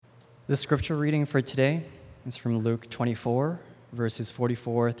The scripture reading for today is from Luke 24, verses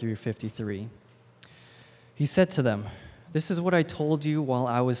 44 through 53. He said to them, "This is what I told you while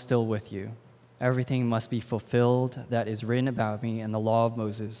I was still with you. Everything must be fulfilled that is written about me in the law of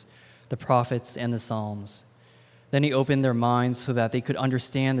Moses, the prophets, and the Psalms." Then he opened their minds so that they could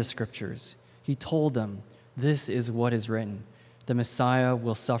understand the scriptures. He told them, "This is what is written. The Messiah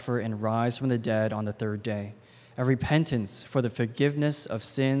will suffer and rise from the dead on the third day. And repentance for the forgiveness of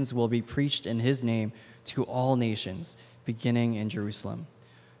sins will be preached in his name to all nations, beginning in Jerusalem.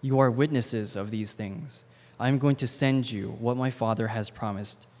 You are witnesses of these things. I am going to send you what my Father has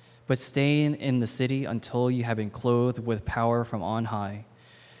promised, but stay in the city until you have been clothed with power from on high."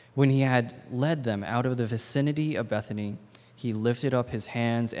 When he had led them out of the vicinity of Bethany, he lifted up his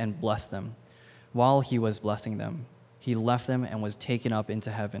hands and blessed them. While he was blessing them, he left them and was taken up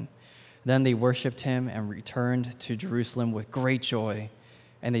into heaven. Then they worshipped him and returned to Jerusalem with great joy,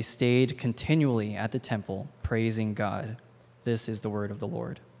 and they stayed continually at the temple, praising God. This is the word of the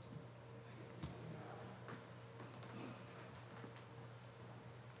Lord.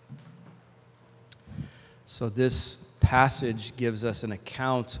 So this passage gives us an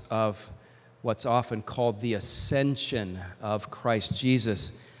account of what's often called the ascension of Christ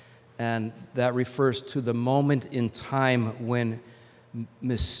Jesus, and that refers to the moment in time when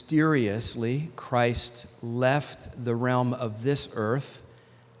mysteriously Christ left the realm of this earth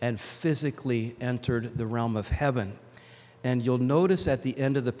and physically entered the realm of heaven. And you'll notice at the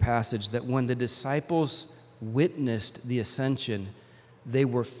end of the passage that when the disciples witnessed the ascension, they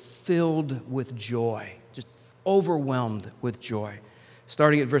were filled with joy, just overwhelmed with joy.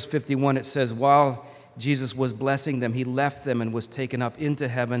 Starting at verse 51, it says, "While Jesus was blessing them, he left them and was taken up into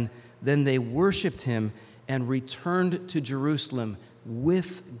heaven. Then they worshiped him and returned to Jerusalem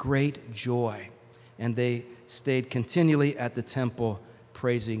with great joy. And they stayed continually at the temple,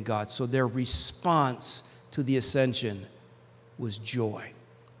 praising God." So their response to the ascension was joy.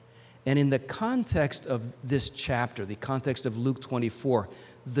 And in the context of this chapter, the context of Luke 24,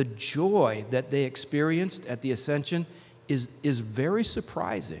 the joy that they experienced at the ascension is very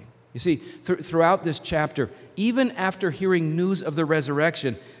surprising. You see, throughout this chapter, even after hearing news of the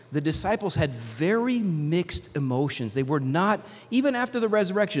resurrection, the disciples had very mixed emotions. They were not, even after the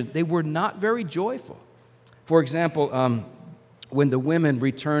resurrection, they were not very joyful. For example, when the women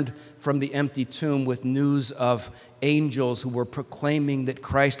returned from the empty tomb with news of angels who were proclaiming that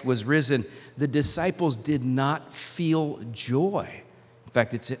Christ was risen, the disciples did not feel joy. In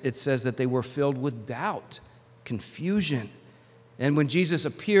fact, it says that they were filled with doubt, confusion. And when Jesus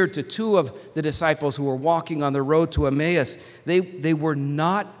appeared to two of the disciples who were walking on the road to Emmaus, they were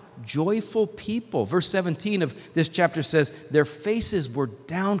not joyful people. Verse 17 of this chapter says, their faces were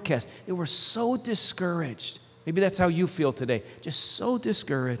downcast. They were so discouraged. Maybe that's how you feel today, just so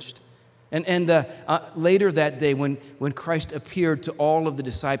discouraged. And later that day, when Christ appeared to all of the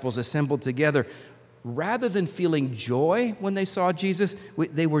disciples assembled together, rather than feeling joy when they saw Jesus,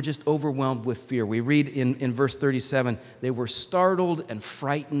 they were just overwhelmed with fear. We read in verse 37, they were startled and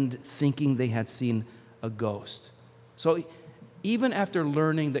frightened, thinking they had seen a ghost. So even after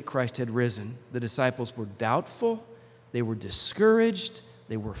learning that Christ had risen, the disciples were doubtful, they were discouraged,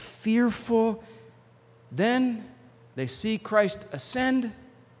 they were fearful. Then they see Christ ascend,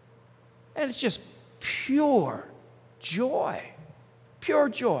 and it's just pure joy, pure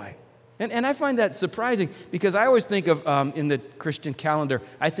joy. And I find that surprising because I always think of, in the Christian calendar,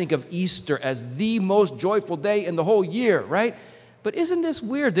 I think of Easter as the most joyful day in the whole year, right? But isn't this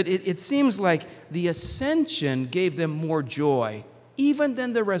weird that it seems like the ascension gave them more joy even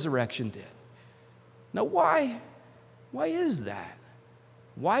than the resurrection did? Now, why is that?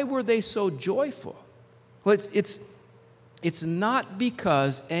 Why were they so joyful? Well, it's not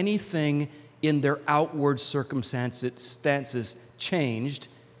because anything in their outward circumstances changed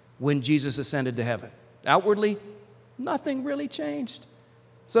when Jesus ascended to heaven. Outwardly, nothing really changed.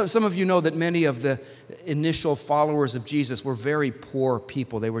 So some of you know that many of the initial followers of Jesus were very poor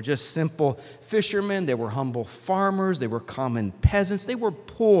people. They were just simple fishermen. They were humble farmers. They were common peasants. They were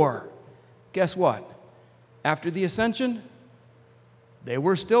poor. Guess what? After the ascension, they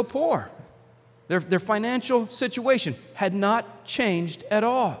were still poor. Their financial situation had not changed at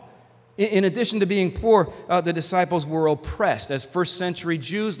all. In addition to being poor, the disciples were oppressed. As first century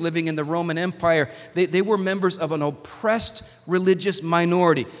Jews living in the Roman Empire, they were members of an oppressed religious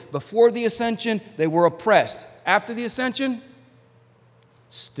minority. Before the ascension, they were oppressed. After the ascension,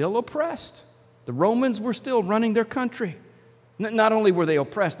 still oppressed. The Romans were still running their country. Not only were they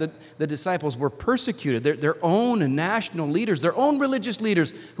oppressed, the disciples were persecuted. Their own national leaders, their own religious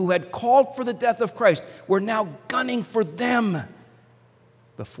leaders who had called for the death of Christ were now gunning for them.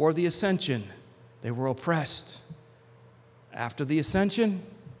 Before the ascension, they were oppressed. After the ascension,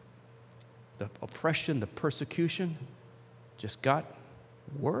 the oppression, the persecution just got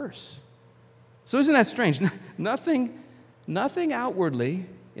worse. So isn't that strange? Nothing outwardly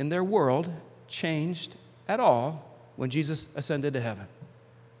in their world changed at all when Jesus ascended to heaven.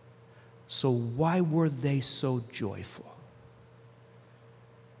 So why were they so joyful?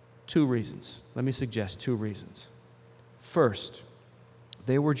 2 reasons. Let me suggest 2 reasons. First,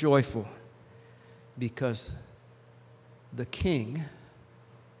 they were joyful because the king,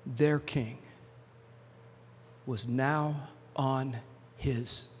 their king, was now on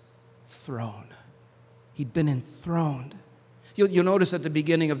his throne. He'd been enthroned. You'll notice at the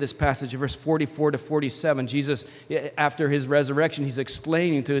beginning of this passage, verse 44 to 47, Jesus, after his resurrection, he's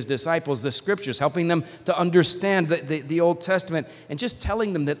explaining to his disciples the scriptures, helping them to understand the Old Testament, and just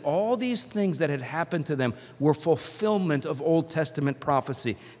telling them that all these things that had happened to them were fulfillment of Old Testament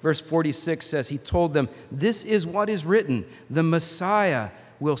prophecy. Verse 46 says, he told them, "This is what is written, the Messiah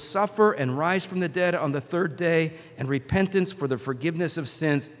will suffer and rise from the dead on the 3rd day, and repentance for the forgiveness of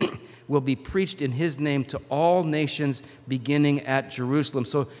sins will be preached in his name to all nations, beginning at Jerusalem."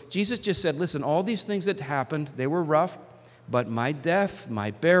 So Jesus just said, listen, all these things that happened, they were rough, but my death, my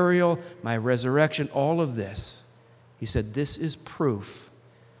burial, my resurrection, all of this, he said, this is proof.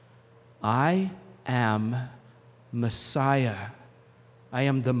 I am Messiah. I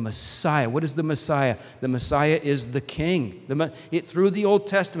am the Messiah. What is the Messiah? The Messiah is the King. Through the Old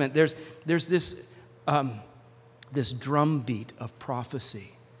Testament, there's this drumbeat of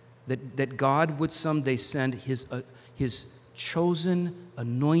prophecy that God would someday send his chosen,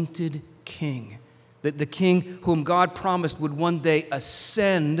 anointed king. That the king whom God promised would one day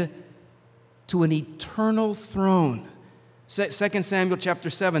ascend to an eternal throne. 2 Samuel chapter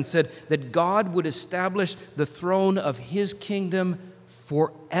 7 said that God would establish the throne of his kingdom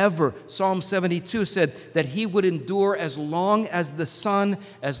forever. Psalm 72 said that he would endure as long as the sun,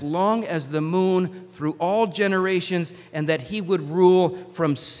 as long as the moon, through all generations, and that he would rule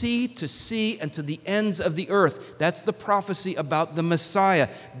from sea to sea and to the ends of the earth. That's the prophecy about the Messiah.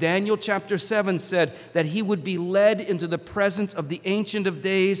 Daniel chapter 7 said that he would be led into the presence of the Ancient of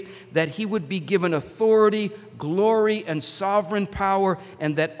Days, that he would be given authority, glory, and sovereign power,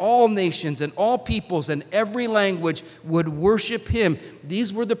 and that all nations and all peoples and every language would worship him.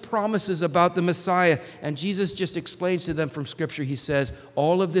 These were the promises about the Messiah, and Jesus just explains to them from Scripture. He says,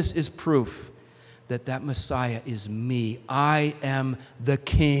 all of this is proof that Messiah is me. I am the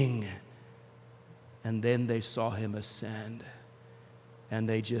King. And then they saw him ascend, and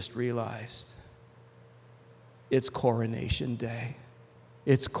they just realized it's coronation day.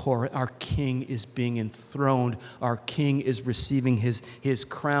 Our King is being enthroned. Our King is receiving his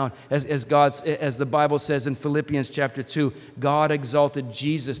crown. As the Bible says in Philippians chapter 2, God exalted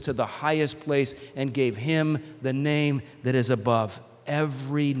Jesus to the highest place and gave him the name that is above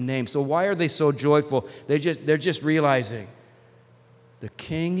every name. So why are they so joyful? They're just realizing the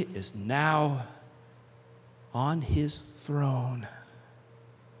King is now on his throne.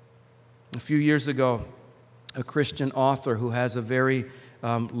 A few years ago, a Christian author who has a very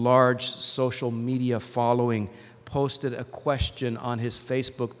large social media following posted a question on his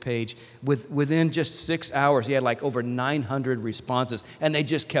Facebook page. Within just 6 hours, he had like over 900 responses, and they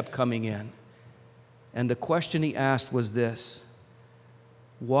just kept coming in. And the question he asked was this: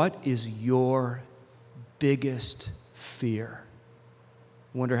 what is your biggest fear?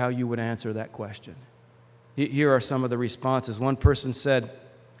 I wonder how you would answer that question. Here are some of the responses. One person said,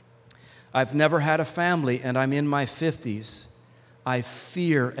 "I've never had a family, and I'm in my 50s. I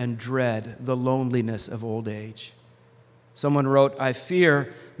fear and dread the loneliness of old age." Someone wrote, "I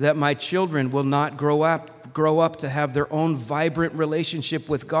fear that my children will not grow up to have their own vibrant relationship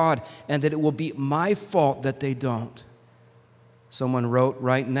with God, and that it will be my fault that they don't." Someone wrote,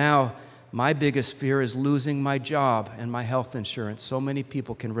 "Right now, my biggest fear is losing my job and my health insurance." So many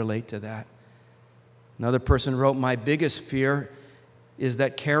people can relate to that. Another person wrote, "My biggest fear is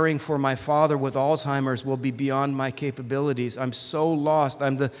that caring for my father with Alzheimer's will be beyond my capabilities. I'm so lost.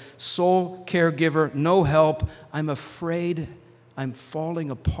 I'm the sole caregiver, no help. I'm afraid I'm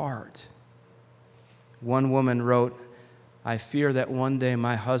falling apart." One woman wrote, "I fear that one day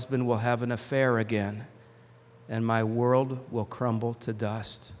my husband will have an affair again, and my world will crumble to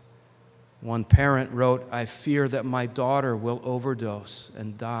dust." One parent wrote, "I fear that my daughter will overdose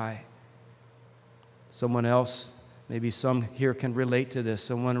and die." Someone else, maybe some here can relate to this.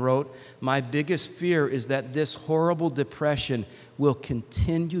 Someone wrote, "My biggest fear is that this horrible depression will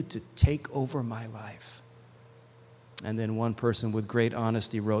continue to take over my life." And then one person with great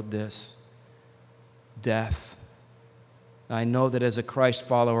honesty wrote this: "Death. I know that as a Christ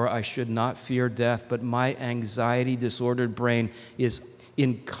follower, I should not fear death, but my anxiety disordered brain is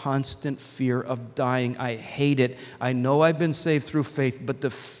in constant fear of dying. I hate it. I know I've been saved through faith, but the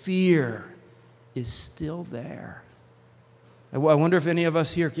fear is still there. I wonder if any of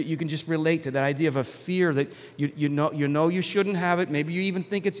us here, you can just relate to that idea of a fear that you know you shouldn't have it. Maybe you even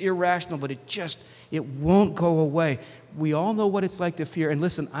think it's irrational, but it won't go away. We all know what it's like to fear. And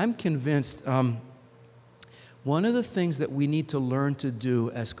listen, I'm convinced one of the things that we need to learn to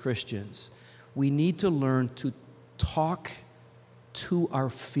do as Christians, we need to learn to talk to our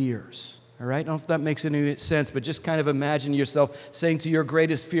fears. All right? I don't know if that makes any sense, but just kind of imagine yourself saying to your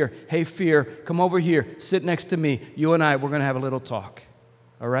greatest fear, hey, fear, come over here, sit next to me. You and I, we're going to have a little talk.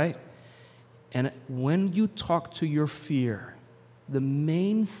 All right? And when you talk to your fear, the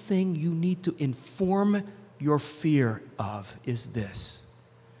main thing you need to inform your fear of is this.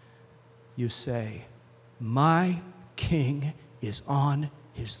 You say, my King is on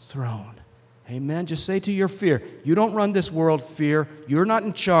his throne. Amen. Just say to your fear, you don't run this world, fear. You're not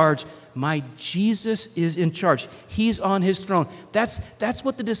in charge. My Jesus is in charge. He's on his throne. That's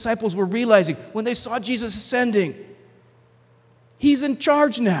what the disciples were realizing when they saw Jesus ascending. He's in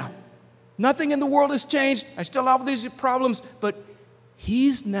charge now. Nothing in the world has changed. I still have these problems, but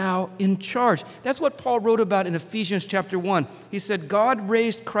he's now in charge. That's what Paul wrote about in Ephesians chapter 1. He said, God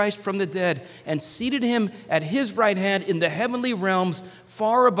raised Christ from the dead and seated him at his right hand in the heavenly realms,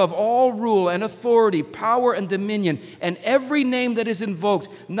 far above all rule and authority, power and dominion, and every name that is invoked,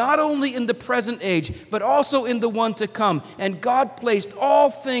 not only in the present age, but also in the one to come. And God placed all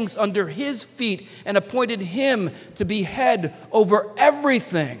things under his feet and appointed him to be head over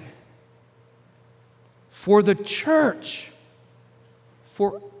everything for the church,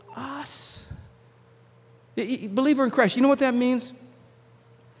 for us. Believer in Christ, you know what that means?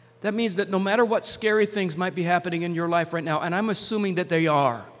 That means that no matter what scary things might be happening in your life right now, and I'm assuming that they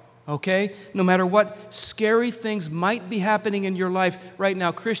are, okay? No matter what scary things might be happening in your life right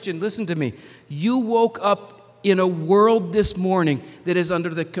now, Christian, listen to me. You woke up in a world this morning that is under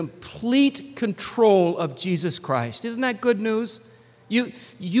the complete control of Jesus Christ. Isn't that good news?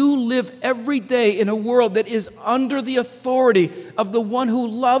 You live every day in a world that is under the authority of the one who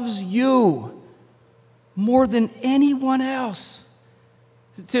loves you more than anyone else.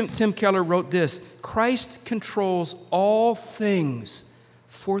 Tim Keller wrote this, Christ controls all things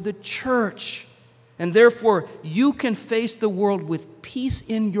for the church, and therefore you can face the world with peace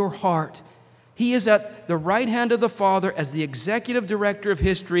in your heart. He is at the right hand of the Father as the executive director of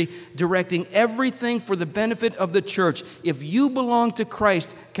history, directing everything for the benefit of the church. If you belong to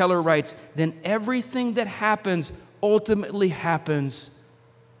Christ, Keller writes, then everything that happens ultimately happens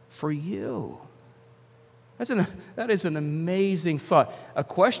for you. That is an amazing thought. A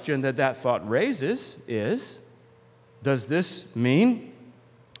question that thought raises is, does this mean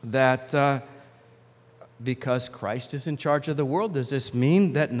that because Christ is in charge of the world, does this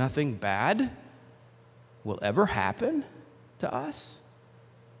mean that nothing bad will ever happen to us?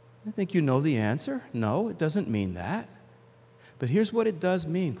 I think you know the answer. No, it doesn't mean that. But here's what it does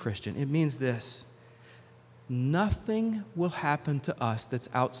mean, Christian. It means this. Nothing will happen to us that's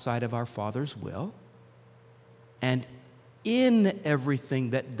outside of our Father's will. And in everything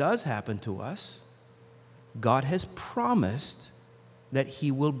that does happen to us, God has promised that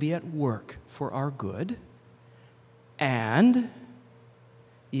he will be at work for our good. And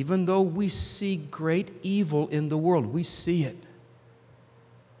even though we see great evil in the world, we see it.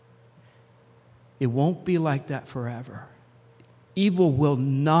 It won't be like that forever. Evil will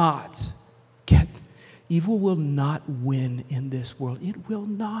not win in this world. It will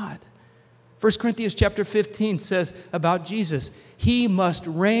not. 1 Corinthians chapter 15 says about Jesus, he must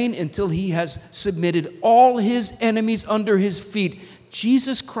reign until he has submitted all his enemies under his feet.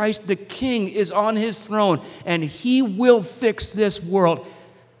 Jesus Christ, the King, is on his throne, and he will fix this world.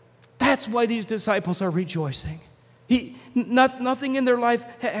 That's why these disciples are rejoicing. Nothing in their life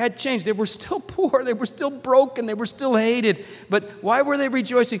had changed. They were still poor. They were still broken. They were still hated. But why were they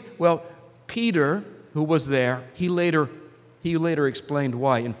rejoicing? Well, Peter, who was there, he later explained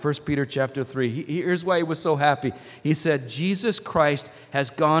why in 1 Peter chapter 3. Here's why he was so happy. He said, Jesus Christ has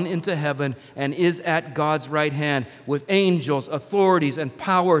gone into heaven and is at God's right hand with angels, authorities, and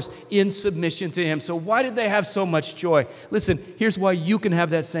powers in submission to him. So why did they have so much joy? Listen, here's why you can have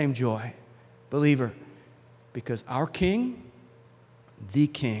that same joy, believer. Because our King, the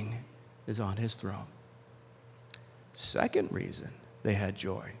King, is on his throne. Second reason they had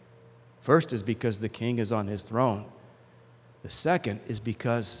joy. First is because the King is on his throne. The second is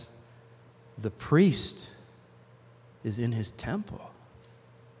because the priest is in his temple.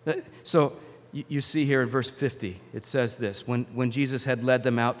 So You see here in verse 50, it says this. When Jesus had led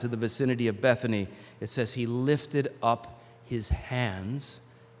them out to the vicinity of Bethany, it says he lifted up his hands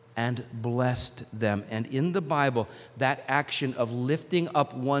and blessed them. And in the Bible, that action of lifting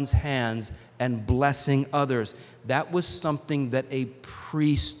up one's hands and blessing others, that was something that a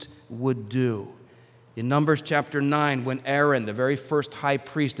priest would do. In Numbers chapter 9, when Aaron, the very first high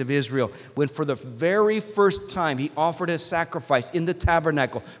priest of Israel, when for the very first time he offered a sacrifice in the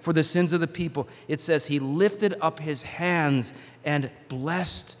tabernacle for the sins of the people, it says he lifted up his hands and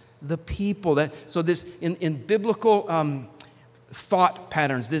blessed the people. So this, in biblical thought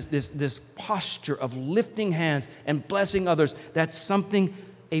patterns, this posture of lifting hands and blessing others, that's something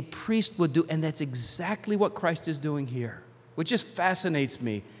a priest would do, and that's exactly what Christ is doing here, which just fascinates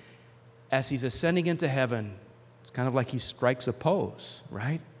me. As he's ascending into heaven, it's kind of like he strikes a pose,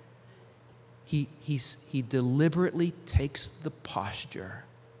 right? He deliberately takes the posture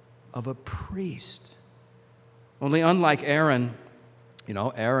of a priest. Only unlike Aaron,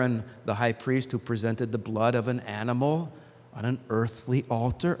 Aaron, the high priest who presented the blood of an animal on an earthly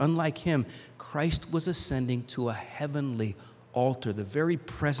altar, unlike him, Christ was ascending to a heavenly altar, the very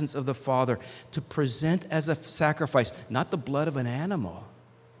presence of the Father, to present as a sacrifice, not the blood of an animal,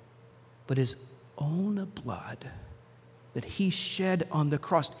 but his own blood that he shed on the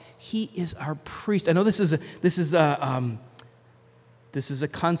cross. He is our priest. I know this is a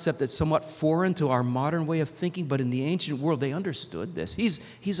concept that's somewhat foreign to our modern way of thinking, but in the ancient world, they understood this.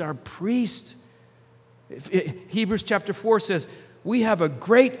 He's our priest. Hebrews chapter 4 says, we have a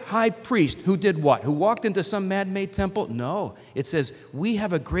great high priest who did what? Who walked into some man-made temple? No. It says, we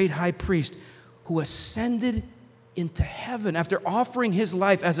have a great high priest who ascended into heaven after offering his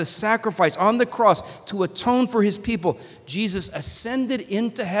life as a sacrifice on the cross to atone for his people. Jesus ascended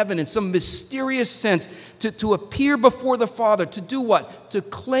into heaven in some mysterious sense to appear before the Father, to do what? To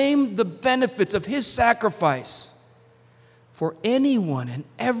claim the benefits of his sacrifice for anyone and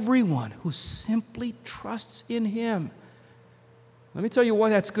everyone who simply trusts in him. Let me tell you why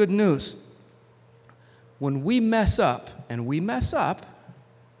that's good news. When we mess up, and we mess up,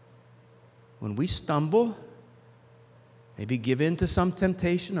 when we stumble, maybe give in to some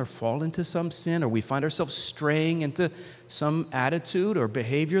temptation or fall into some sin, or we find ourselves straying into some attitude or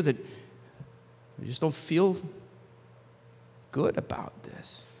behavior that we just don't feel good about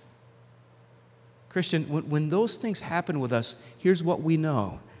this. Christian, when those things happen with us, here's what we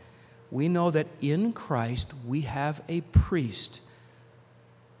know. We know that in Christ we have a priest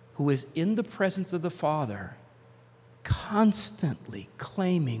who is in the presence of the Father, constantly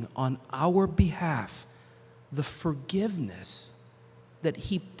claiming on our behalf the forgiveness that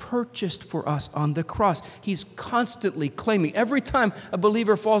he purchased for us on the cross. He's constantly claiming, every time a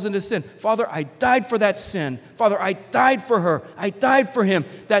believer falls into sin, Father, I died for that sin. Father, I died for her. I died for him.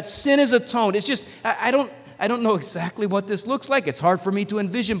 That sin is atoned. It's just, I don't know exactly what this looks like. It's hard for me to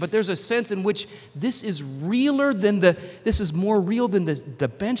envision, but there's a sense in which this is more real than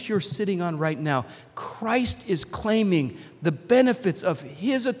the bench you're sitting on right now. Christ is claiming the benefits of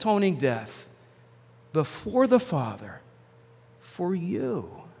his atoning death before the Father for you.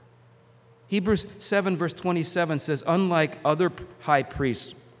 Hebrews 7 verse 27 says, unlike other high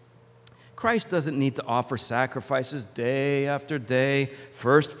priests, Christ doesn't need to offer sacrifices day after day,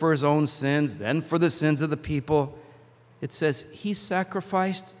 first for his own sins, then for the sins of the people. It says he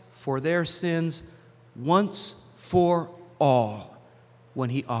sacrificed for their sins once for all when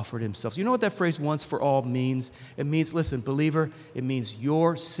he offered himself. You know what that phrase once for all means? It means, listen, believer, it means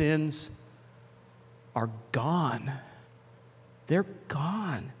your sins are gone. They're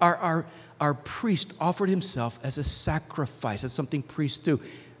gone. Our priest offered himself as a sacrifice. That's something priests do.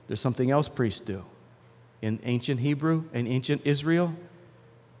 There's something else priests do. In ancient Hebrew and ancient Israel,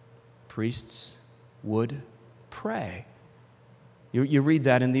 priests would pray. You read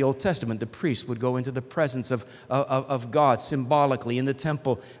that in the Old Testament. The priest would go into the presence of God symbolically in the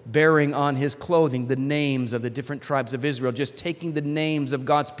temple, bearing on his clothing the names of the different tribes of Israel, just taking the names of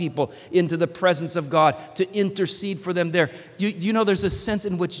God's people into the presence of God to intercede for them there. You know there's a sense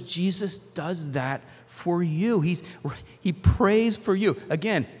in which Jesus does that for you. He prays for you.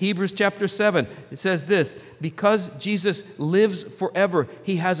 Again, Hebrews chapter 7, it says this, because Jesus lives forever,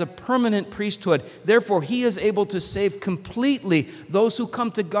 he has a permanent priesthood. Therefore, he is able to save completely those who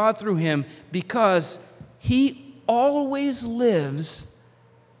come to God through him, because he always lives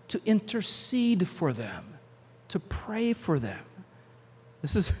to intercede for them, to pray for them.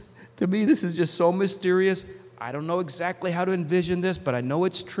 To me, this is just so mysterious. I don't know exactly how to envision this, but I know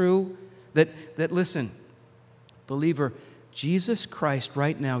it's true. That listen, believer, Jesus Christ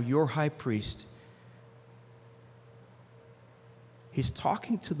right now, your high priest, he's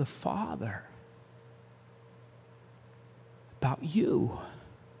talking to the Father. about you.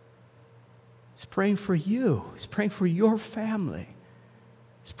 He's praying for you. He's praying for your family.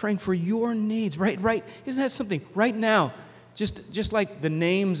 He's praying for your needs. Right. Isn't that something? Right now, just like the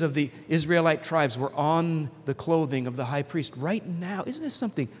names of the Israelite tribes were on the clothing of the high priest, right now, isn't this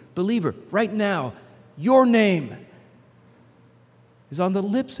something? Believer, right now, your name is on the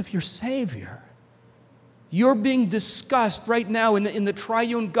lips of your Savior. You're being discussed right now in the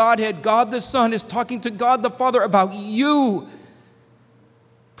triune Godhead. God the Son is talking to God the Father about you,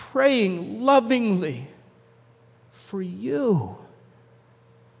 praying lovingly for you.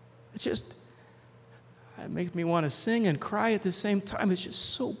 It makes me want to sing and cry at the same time. It's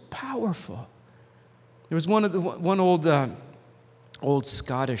just so powerful. There was one old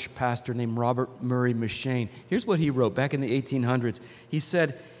Scottish pastor named Robert Murray M'Cheyne. Here's what he wrote back in the 1800s. He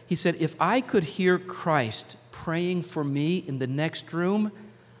said, if I could hear Christ praying for me in the next room,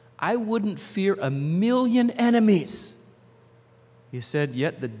 I wouldn't fear a million enemies. He said,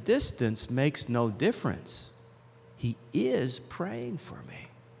 yet the distance makes no difference. He is praying for me.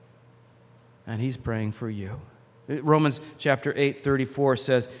 And he's praying for you. Romans chapter 8:34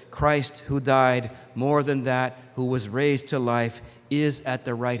 says, Christ who died, more than that, who was raised to life, is at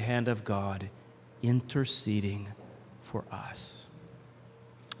the right hand of God, interceding for us.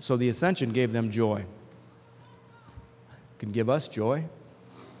 So the ascension gave them joy. It can give us joy.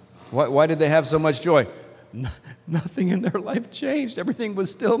 Why did they have so much joy? Nothing in their life changed. Everything was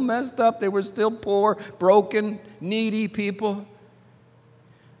still messed up. They were still poor, broken, needy people.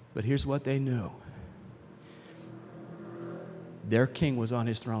 But here's what they knew. Their king was on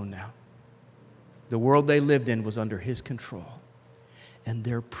his throne now. The world they lived in was under his control. And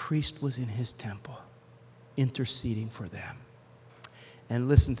their priest was in his temple, interceding for them. And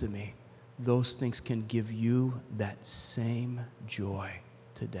listen to me, those things can give you that same joy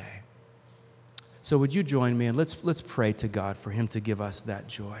today. So would you join me and let's pray to God for him to give us that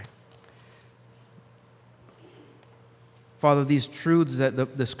joy. Father, these truths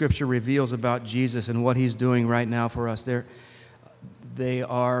that the Scripture reveals about Jesus and what he's doing right now for us, they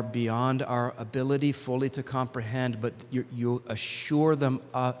are beyond our ability fully to comprehend, but you assure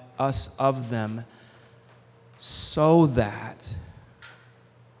us of them so that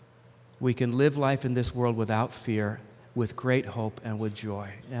we can live life in this world without fear, with great hope, and with joy.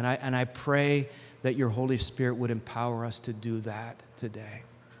 And I pray that your Holy Spirit would empower us to do that today.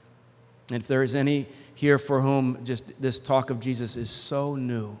 And if there is any here for whom just this talk of Jesus is so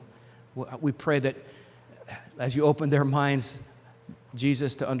new, we pray that as you open their minds,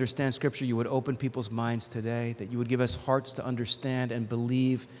 Jesus, to understand Scripture, you would open people's minds today, that you would give us hearts to understand and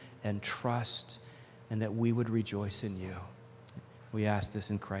believe and trust, and that we would rejoice in you. We ask this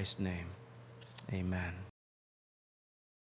in Christ's name. Amen.